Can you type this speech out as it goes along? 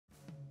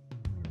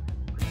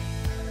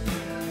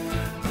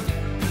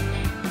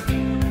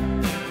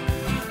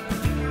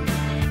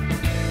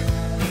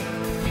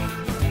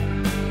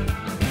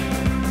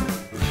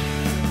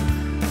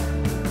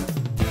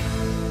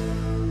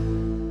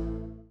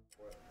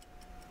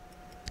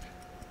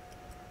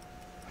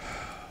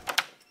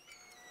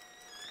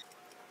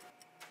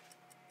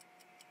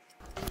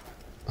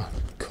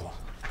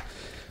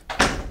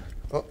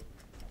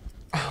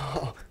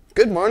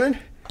Good morning.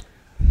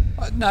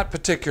 Not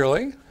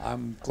particularly.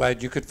 I'm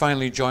glad you could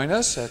finally join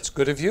us. That's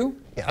good of you.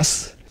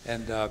 Yes.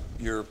 And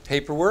your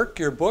paperwork,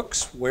 your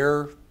books,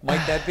 where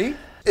might that be?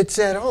 It's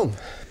at home.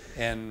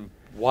 And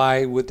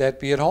why would that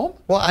be at home?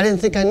 Well, I didn't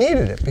think I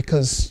needed it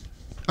because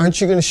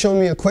aren't you going to show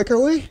me a quicker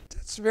way?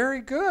 That's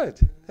very good.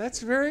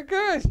 That's very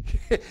good.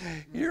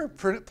 You're a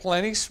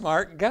plenty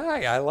smart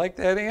guy. I like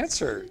that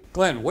answer.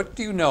 Glenn, what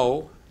do you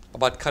know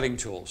about cutting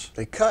tools?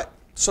 They cut.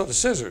 So do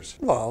scissors.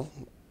 Well,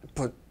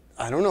 but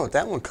I don't know what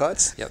that one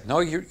cuts. Yeah, no,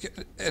 and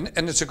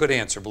it's a good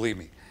answer, believe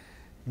me.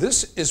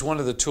 This is one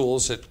of the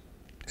tools that,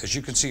 as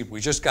you can see, we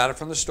just got it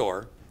from the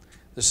store.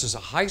 This is a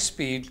high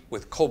speed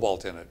with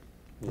cobalt in it.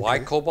 Why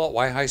cobalt?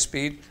 Why high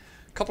speed?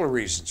 A couple of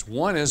reasons.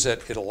 One is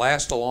that it'll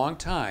last a long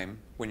time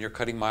when you're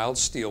cutting mild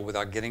steel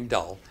without getting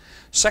dull.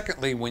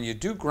 Secondly, when you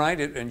do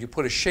grind it and you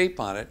put a shape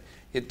on it,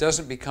 it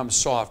doesn't become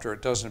soft or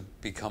it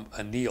doesn't become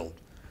annealed.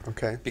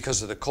 Okay.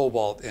 Because of the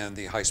cobalt and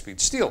the high-speed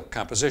steel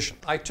composition.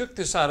 I took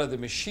this out of the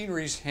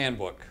Machinery's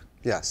Handbook.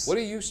 Yes. What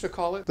do you used to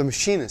call it? The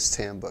Machinist's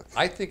Handbook.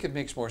 I think it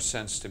makes more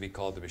sense to be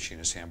called the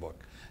Machinist's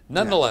Handbook.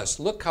 Nonetheless,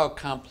 look how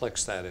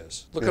complex that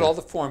is. Look at all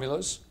the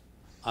formulas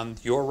on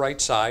your right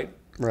side.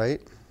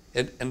 Right.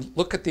 And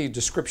look at the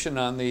description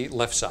on the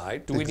left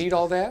side. Do we need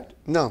all that?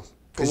 No.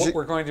 For what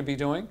we're going to be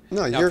doing?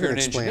 No, now, you're if you're going an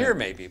to explain engineer, it.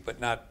 maybe, but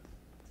not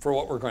for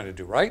what we're going to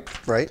do, right?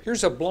 Right.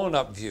 Here's a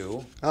blown-up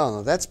view. Oh,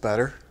 no, that's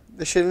better.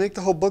 They should make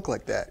the whole book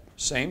like that.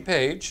 Same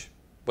page,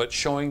 but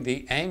showing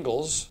the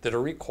angles that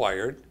are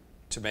required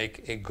to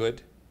make a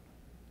good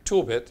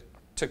tool bit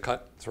to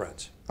cut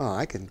threads. Oh,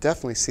 I can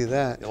definitely see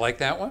that. You like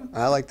that one?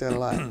 I like that a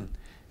lot.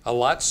 A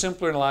lot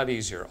simpler and a lot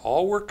easier.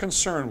 All we're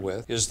concerned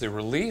with is the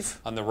relief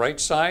on the right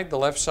side, the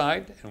left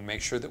side, and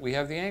make sure that we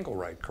have the angle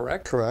right,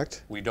 correct?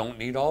 Correct. We don't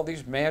need all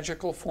these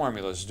magical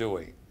formulas, do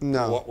we?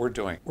 No. For what we're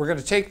doing. We're going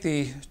to take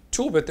the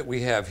tool bit that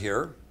we have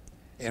here,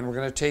 and we're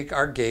going to take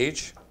our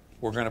gauge.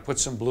 We're going to put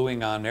some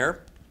bluing on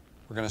there.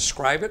 We're going to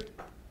scribe it,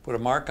 put a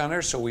mark on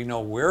there so we know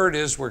where it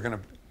is we're going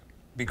to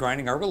be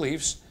grinding our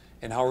reliefs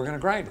and how we're going to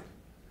grind it.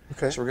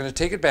 Okay. So we're going to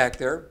take it back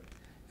there,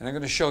 and I'm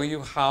going to show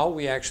you how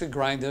we actually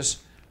grind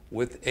this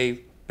with a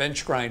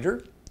bench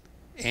grinder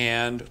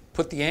and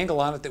put the angle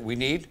on it that we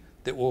need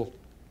that will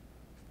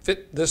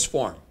fit this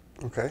form.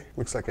 Okay.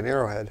 Looks like an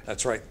arrowhead.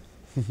 That's right.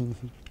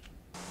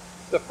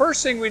 The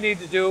first thing we need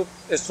to do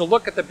is to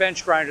look at the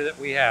bench grinder that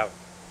we have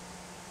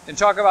and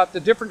talk about the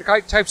different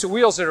types of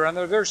wheels that are on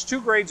there. There's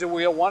two grades of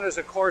wheel. One is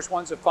a coarse,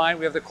 one's a fine.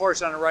 We have the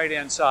coarse on the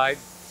right-hand side.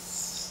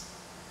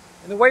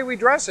 And the way we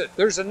dress it,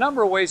 there's a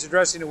number of ways of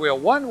dressing the wheel.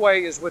 One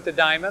way is with the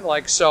diamond,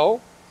 like so.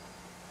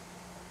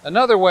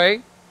 Another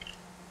way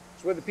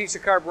is with a piece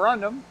of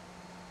carborundum,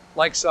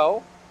 like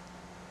so.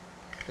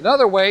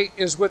 Another way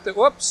is with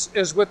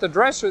the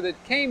dresser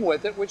that came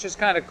with it, which is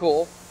kind of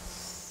cool.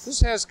 This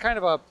has kind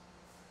of a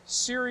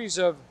series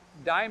of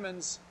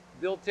diamonds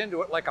built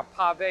into it, like a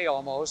pave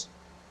almost.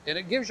 And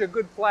it gives you a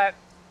good flat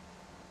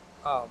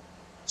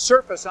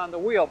surface on the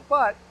wheel,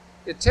 but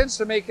it tends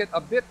to make it a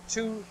bit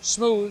too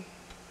smooth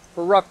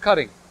for rough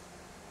cutting.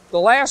 The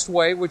last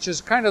way, which is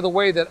kind of the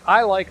way that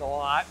I like a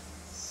lot,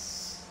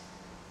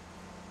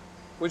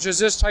 which is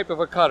this type of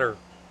a cutter,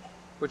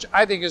 which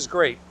I think is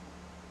great.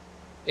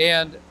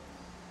 And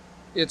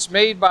it's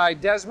made by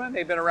Desmond.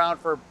 They've been around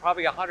for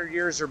probably 100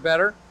 years or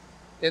better.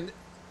 And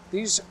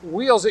these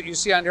wheels that you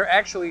see on here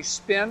actually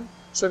spin.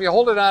 So if you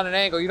hold it on an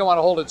angle, you don't want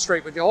to hold it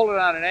straight, but you hold it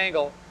on an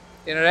angle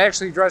and it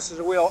actually dresses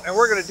the wheel. And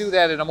we're going to do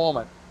that in a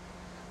moment.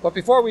 But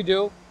before we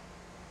do,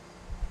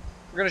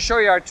 we're going to show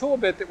you our tool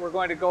bit that we're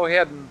going to go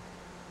ahead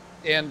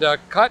and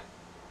cut.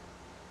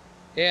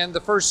 And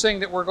the first thing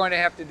that we're going to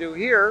have to do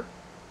here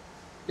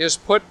is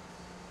put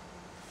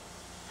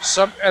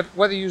some,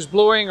 whether you use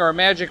bluing or a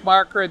magic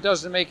marker, it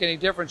doesn't make any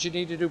difference. You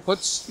need to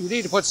put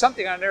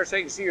something on there so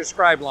you can see your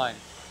scribe line.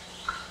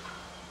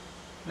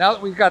 Now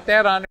that we've got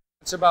that on there,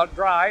 it's about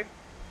dry.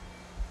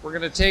 We're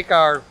going to take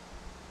our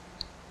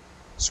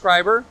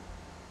scriber,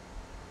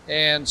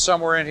 and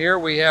somewhere in here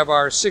we have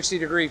our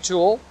 60-degree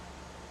tool.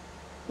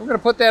 We're going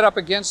to put that up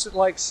against it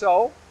like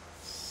so.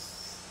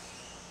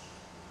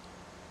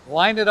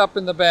 Line it up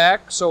in the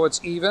back so it's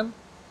even,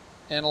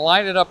 and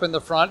line it up in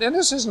the front. And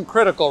this isn't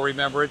critical,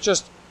 remember. It's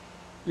just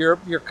you're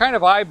kind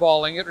of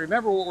eyeballing it.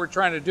 Remember what we're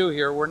trying to do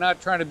here. We're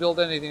not trying to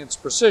build anything that's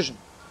precision.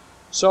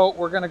 So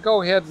we're going to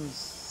go ahead and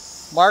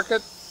mark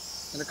it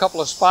in a couple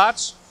of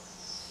spots.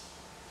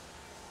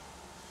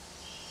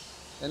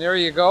 And there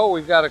you go.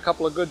 We've got a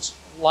couple of good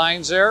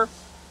lines there.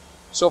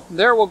 So from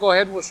there, we'll go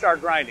ahead and we'll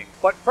start grinding.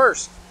 But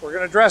first, we're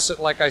going to dress it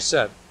like I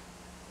said.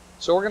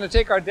 So we're going to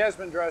take our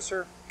Desmond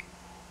dresser,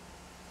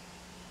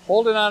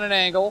 hold it on an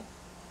angle.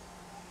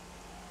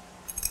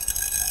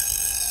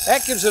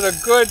 That gives it a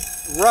good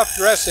rough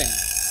dressing,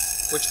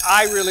 which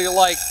I really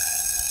like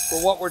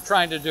for what we're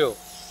trying to do.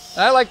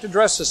 And I like to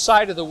dress the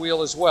side of the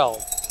wheel as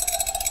well.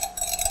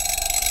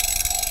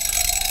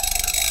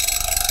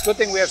 Good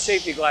thing we have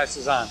safety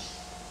glasses on.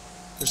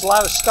 There's a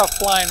lot of stuff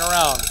flying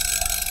around.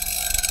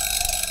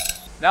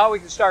 Now we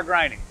can start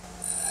grinding.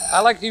 I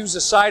like to use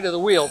the side of the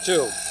wheel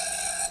too,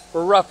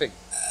 for roughing.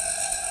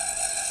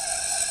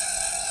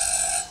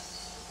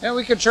 And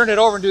we can turn it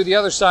over and do the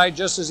other side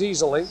just as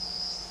easily.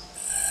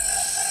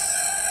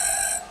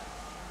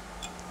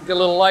 Get a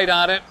little light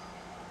on it.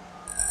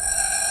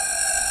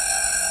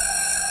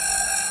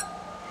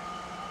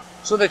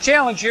 So the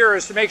challenge here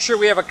is to make sure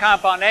we have a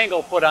compound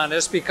angle put on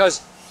this,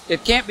 because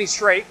it can't be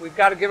straight. We've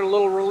got to give it a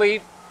little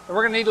relief. And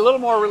we're going to need a little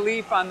more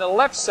relief on the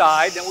left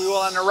side than we will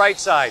on the right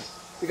side,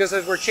 because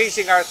as we're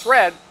chasing our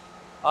thread,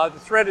 the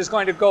thread is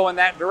going to go in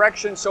that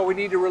direction, so we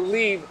need to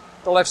relieve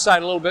the left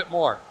side a little bit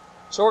more.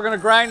 So we're going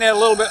to grind that a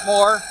little bit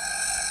more.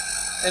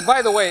 And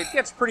by the way, it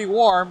gets pretty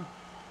warm.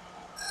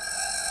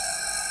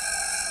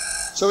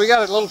 So we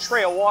got a little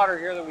tray of water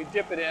here that we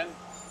dip it in.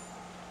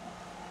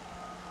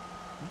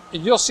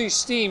 And you'll see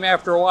steam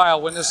after a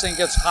while when this thing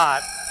gets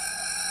hot.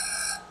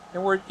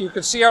 And you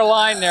can see our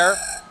line there.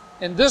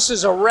 And this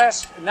is a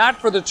rest, not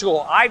for the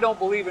tool. I don't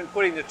believe in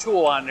putting the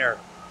tool on there.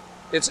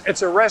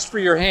 It's a rest for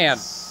your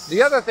hand.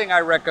 The other thing I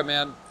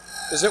recommend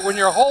is that when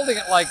you're holding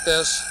it like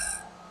this,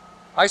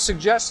 I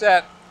suggest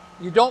that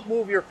you don't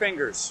move your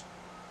fingers.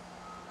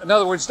 In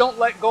other words, don't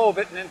let go of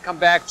it and then come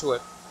back to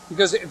it.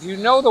 Because if you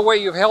know the way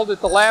you've held it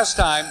the last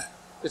time,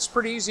 it's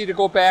pretty easy to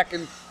go back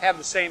and have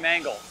the same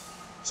angle.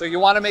 So you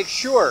want to make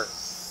sure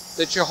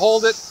that you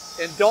hold it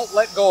and don't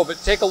let go of it.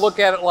 Take a look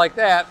at it like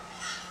that.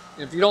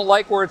 If you don't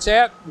like where it's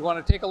at, you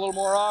want to take a little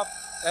more off,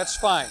 that's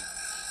fine.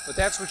 But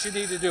that's what you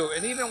need to do.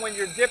 And even when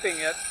you're dipping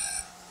it,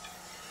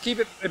 keep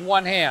it in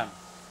one hand.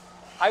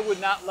 I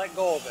would not let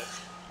go of it.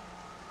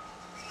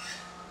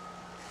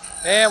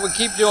 And we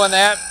keep doing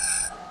that.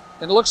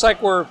 And it looks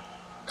like we're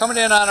coming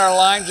in on our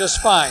line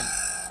just fine.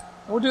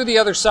 And we'll do the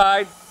other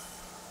side.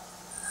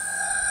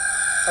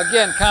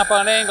 Again,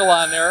 compound angle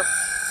on there.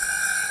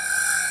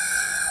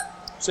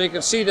 So you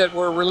can see that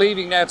we're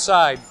relieving that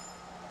side,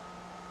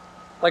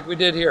 like we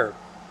did here.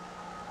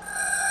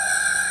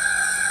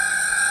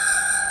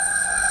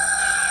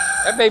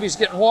 That baby's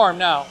getting warm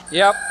now.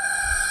 Yep.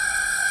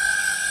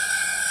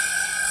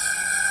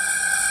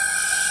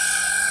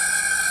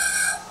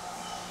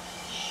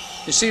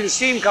 You see the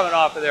steam coming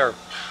off of there.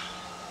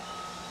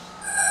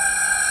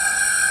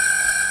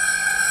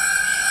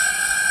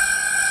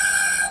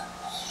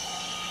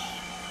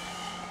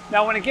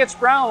 Now when it gets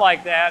brown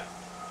like that,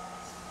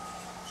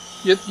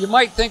 you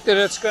might think that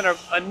it's going to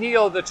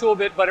anneal the tool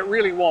bit, but it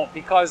really won't,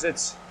 because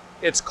it's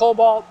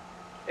cobalt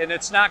and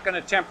it's not going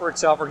to temper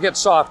itself or get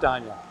soft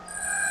on you.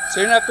 So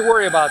you don't have to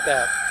worry about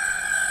that.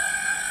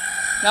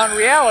 Now in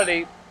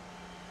reality,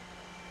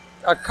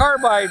 a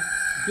carbide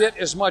bit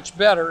is much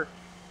better,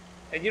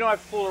 and you don't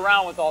have to fool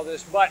around with all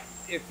this, but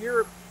if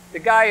you're the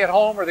guy at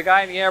home or the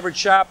guy in the average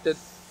shop that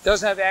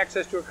doesn't have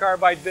access to a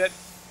carbide bit,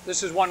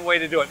 this is one way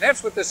to do it. And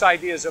that's what this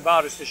idea is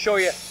about, is to show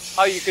you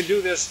how you can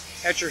do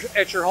this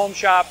at your home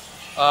shop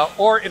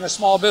or in a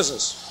small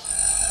business.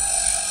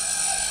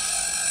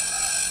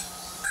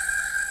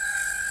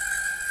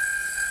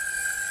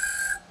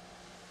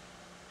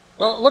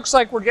 Well, it looks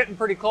like we're getting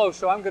pretty close,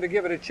 so I'm going to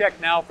give it a check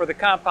now for the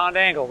compound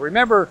angle.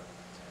 Remember,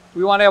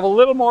 we want to have a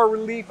little more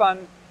relief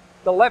on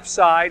the left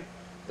side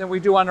than we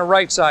do on the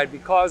right side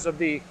because of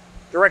the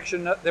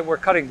direction that we're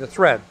cutting the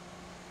thread.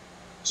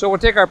 So we'll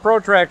take our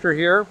protractor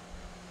here,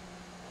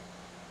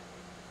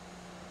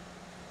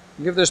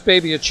 give this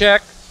baby a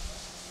check.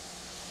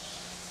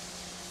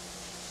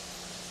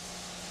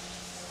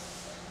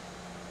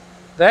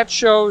 That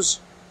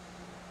shows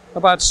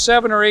about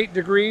 7 or 8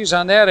 degrees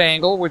on that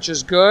angle, which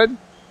is good.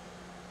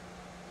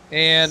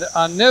 And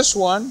on this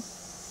one,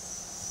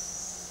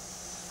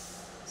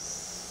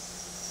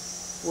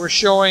 we're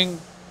showing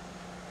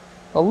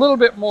a little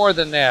bit more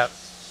than that,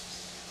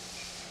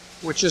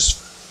 which is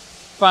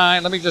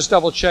fine. Let me just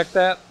double check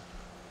that.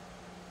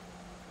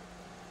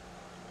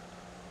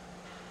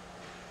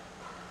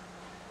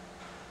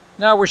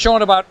 Now we're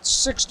showing about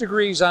 6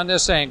 degrees on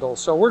this angle,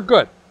 so we're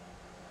good.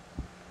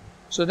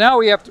 So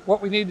now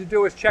what we need to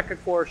do is check it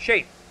for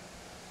shape.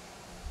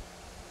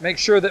 Make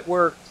sure that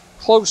we're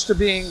close to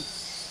being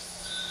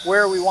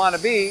where we want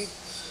to be,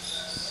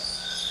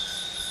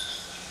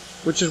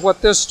 which is what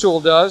this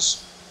tool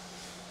does.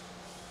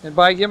 And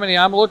by Jiminy,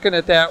 I'm looking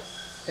at that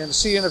and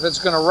seeing if it's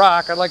going to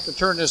rock. I'd like to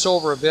turn this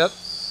over a bit.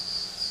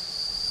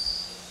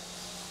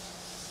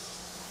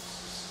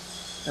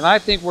 And I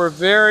think we're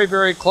very,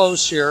 very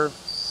close here.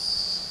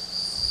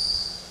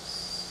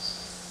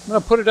 I'm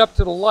going to put it up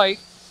to the light.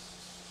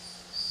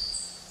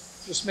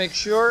 Just make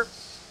sure.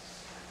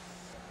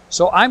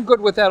 So I'm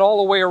good with that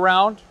all the way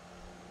around.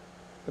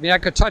 I mean, I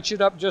could touch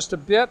it up just a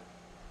bit.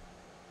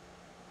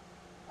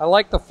 I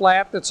like the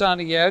flat that's on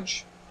the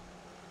edge.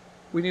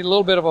 We need a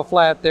little bit of a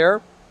flat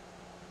there.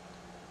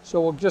 So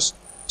we'll just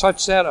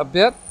touch that a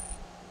bit.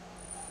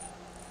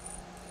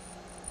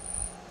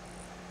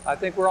 I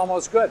think we're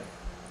almost good.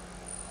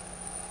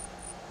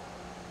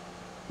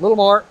 A little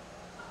more.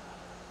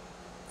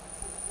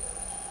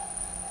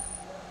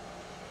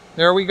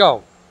 There we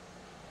go.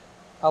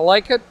 I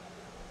like it.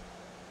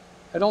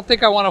 I don't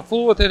think I want to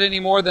fool with it any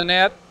more than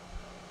that.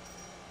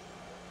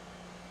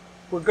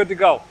 We're good to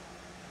go.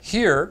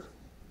 Here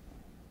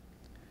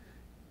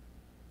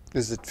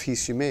is the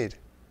piece you made.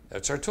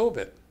 That's our tool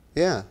bit.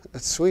 Yeah,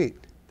 that's sweet.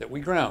 that we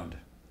ground.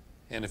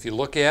 And if you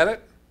look at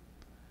it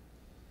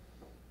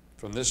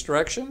from this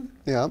direction,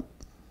 Yeah.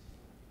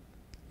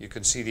 you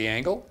can see the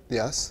angle.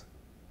 Yes.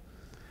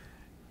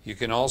 You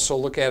can also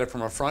look at it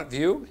from a front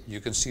view. You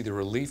can see the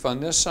relief on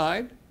this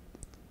side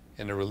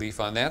and the relief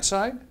on that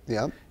side.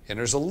 Yeah. And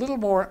there's a little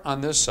more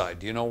on this side.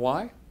 Do you know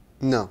why?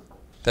 No.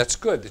 That's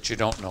good that you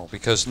don't know,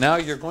 because now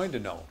you're going to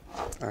know.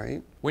 All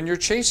right. When you're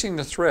chasing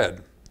the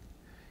thread,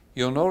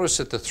 you'll notice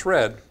that the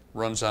thread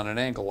runs on an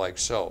angle like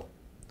so.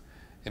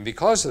 And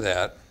because of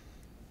that,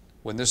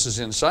 when this is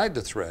inside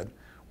the thread,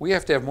 we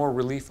have to have more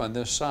relief on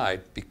this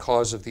side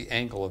because of the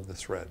angle of the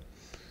thread.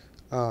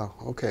 Oh,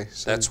 okay.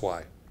 So, That's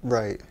why.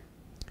 right.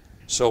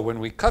 So when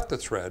we cut the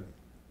thread,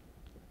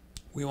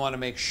 we want to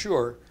make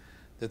sure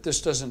that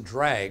this doesn't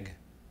drag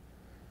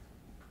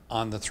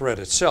on the thread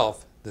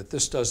itself, that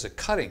this does the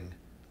cutting.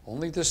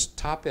 Only this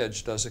top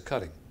edge does the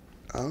cutting.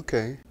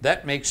 Okay.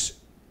 That makes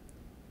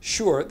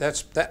sure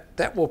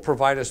that will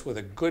provide us with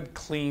a good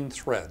clean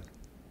thread.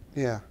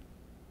 Yeah.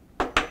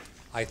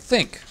 I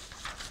think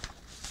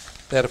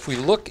that if we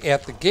look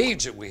at the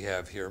gauge that we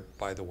have here,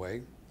 by the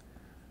way,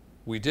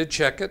 we did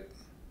check it,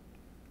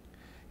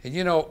 and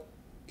you know,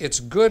 it's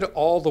good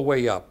all the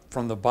way up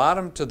from the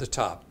bottom to the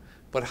top,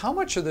 but how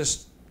much of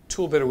this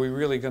tool bit are we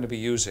really going to be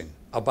using?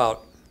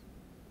 About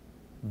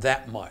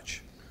that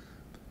much.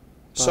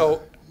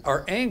 So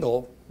our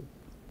angle,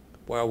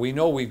 well, we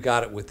know we've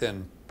got it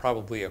within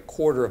probably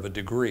 1/4 of a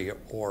degree,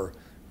 or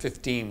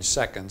 15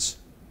 seconds,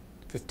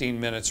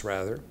 15 minutes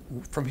rather.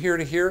 From here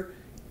to here,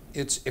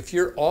 if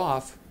you're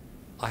off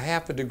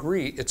 1/2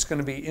 degree, it's going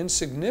to be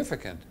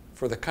insignificant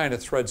for the kind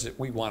of threads that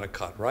we want to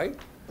cut, right?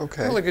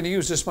 Okay. We're only going to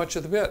use this much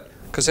of the bit,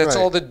 because that's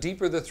all the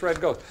deeper the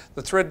thread goes.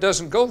 The thread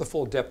doesn't go the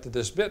full depth of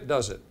this bit,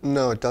 does it?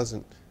 No, it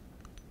doesn't.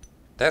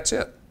 That's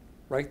it,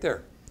 right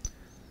there.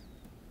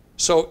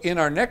 So in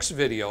our next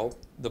video,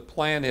 the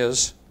plan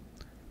is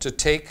to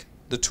take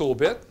the tool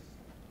bit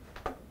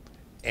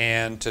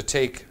and to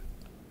take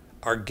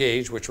our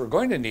gauge, which we're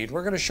going to need.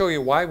 We're going to show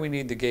you why we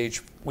need the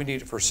gauge. We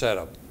need it for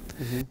setup.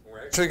 Mm-hmm.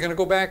 We're actually going to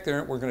go back there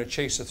and we're going to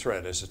chase a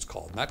thread, as it's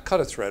called. Not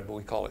cut a thread, but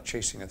we call it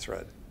chasing a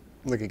thread.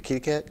 Like a kitty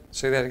cat?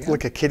 Say that again?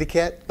 Like a kitty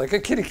cat? Like a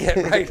kitty cat,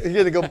 right? You're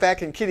going to go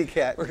back and kitty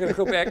cat. We're going to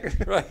go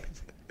back, right.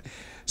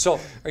 So,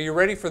 are you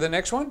ready for the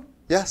next one?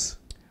 Yes.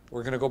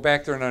 We're going to go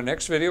back there in our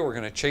next video. We're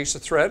going to chase a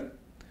thread.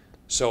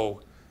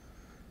 So,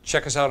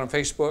 check us out on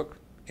Facebook,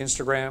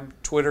 Instagram,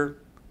 Twitter,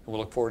 and we'll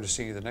look forward to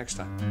seeing you the next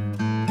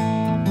time.